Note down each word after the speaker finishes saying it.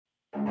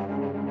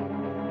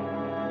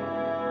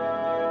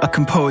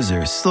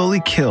composer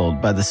slowly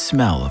killed by the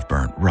smell of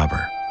burnt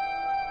rubber.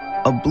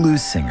 A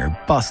blues singer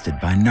busted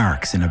by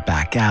narcs in a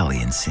back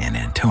alley in San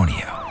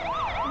Antonio.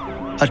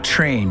 A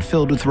train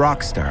filled with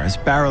rock stars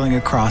barreling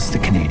across the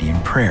Canadian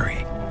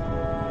prairie.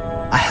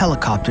 A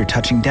helicopter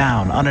touching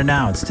down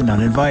unannounced and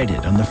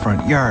uninvited on the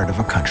front yard of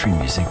a country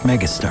music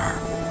megastar.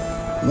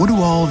 What do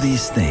all of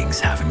these things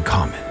have in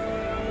common?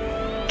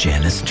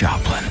 Janis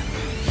Joplin.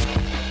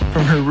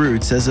 From her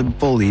roots as a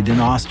bullied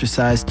and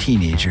ostracized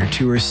teenager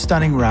to her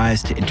stunning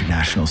rise to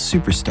international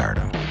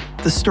superstardom,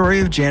 the story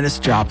of Janis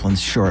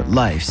Joplin's short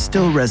life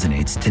still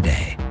resonates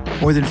today,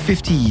 more than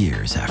 50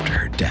 years after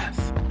her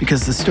death,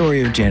 because the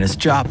story of Janis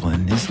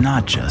Joplin is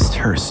not just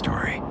her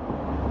story.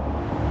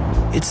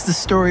 It's the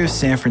story of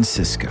San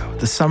Francisco,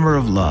 the summer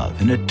of love,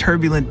 and a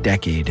turbulent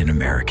decade in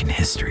American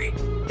history.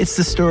 It's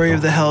the story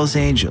of the Hells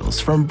Angels,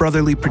 from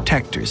brotherly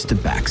protectors to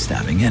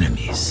backstabbing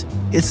enemies.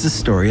 It's the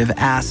story of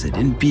acid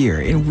and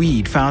beer and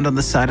weed found on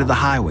the side of the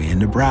highway in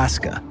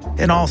Nebraska.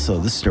 And also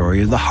the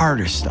story of the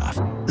harder stuff,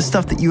 the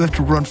stuff that you have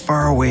to run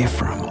far away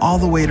from, all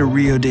the way to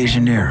Rio de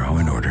Janeiro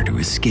in order to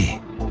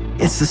escape.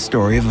 It's the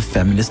story of a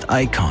feminist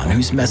icon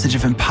whose message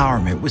of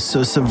empowerment was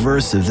so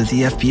subversive that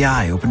the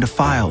FBI opened a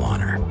file on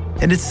her.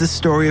 And it's the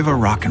story of a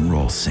rock and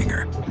roll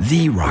singer,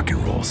 the rock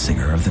and roll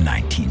singer of the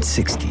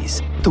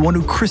 1960s, the one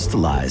who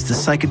crystallized the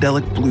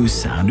psychedelic blues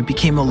sound and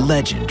became a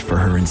legend for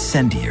her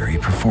incendiary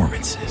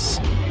performances.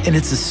 And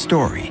it's a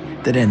story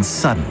that ends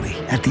suddenly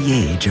at the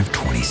age of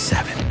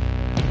 27.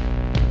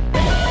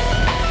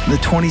 The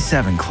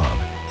 27 Club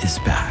is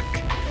back.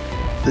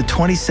 The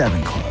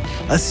 27 Club,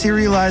 a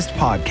serialized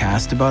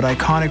podcast about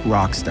iconic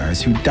rock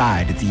stars who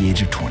died at the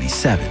age of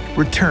 27,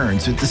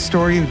 returns with the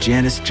story of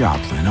Janis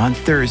Joplin on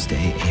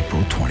Thursday,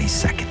 April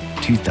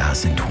 22nd,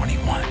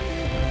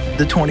 2021.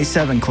 The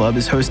 27 Club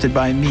is hosted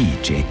by me,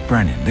 Jake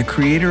Brennan, the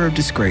creator of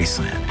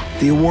Disgraceland,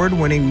 the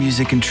award-winning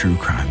music and true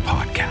crime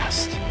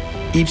podcast.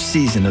 Each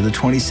season of the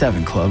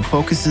 27 Club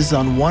focuses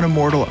on one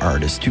immortal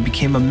artist who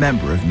became a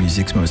member of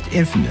music's most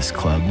infamous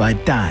club by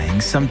dying,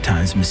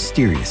 sometimes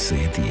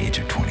mysteriously, at the age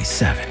of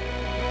 27.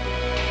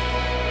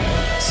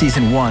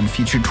 Season 1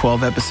 featured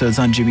 12 episodes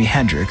on Jimi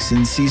Hendrix,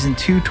 and Season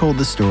 2 told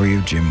the story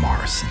of Jim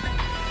Morrison.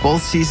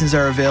 Both seasons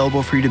are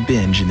available for you to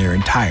binge in their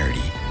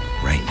entirety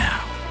right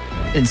now.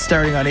 And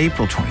starting on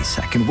April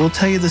 22nd, we'll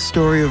tell you the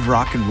story of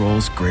rock and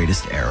roll's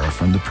greatest era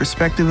from the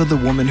perspective of the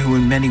woman who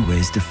in many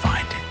ways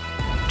defined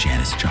it,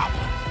 Janis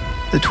Joplin.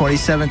 The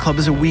 27 Club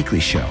is a weekly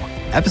show.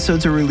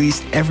 Episodes are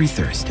released every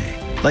Thursday.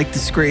 Like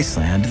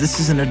Disgraceland, this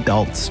is an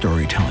adult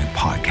storytelling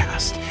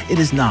podcast. It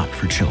is not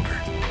for children.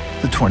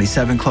 The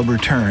 27 Club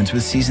returns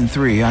with Season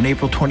 3 on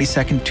April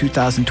 22nd,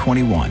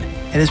 2021,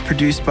 and is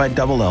produced by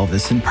Double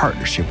Elvis in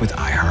partnership with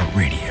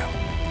iHeartRadio.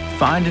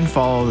 Find and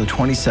follow the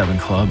 27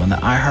 Club on the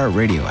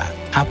iHeartRadio app,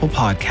 Apple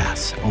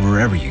Podcasts, or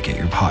wherever you get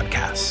your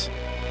podcasts.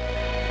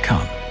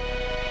 Come,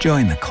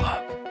 join the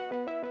club.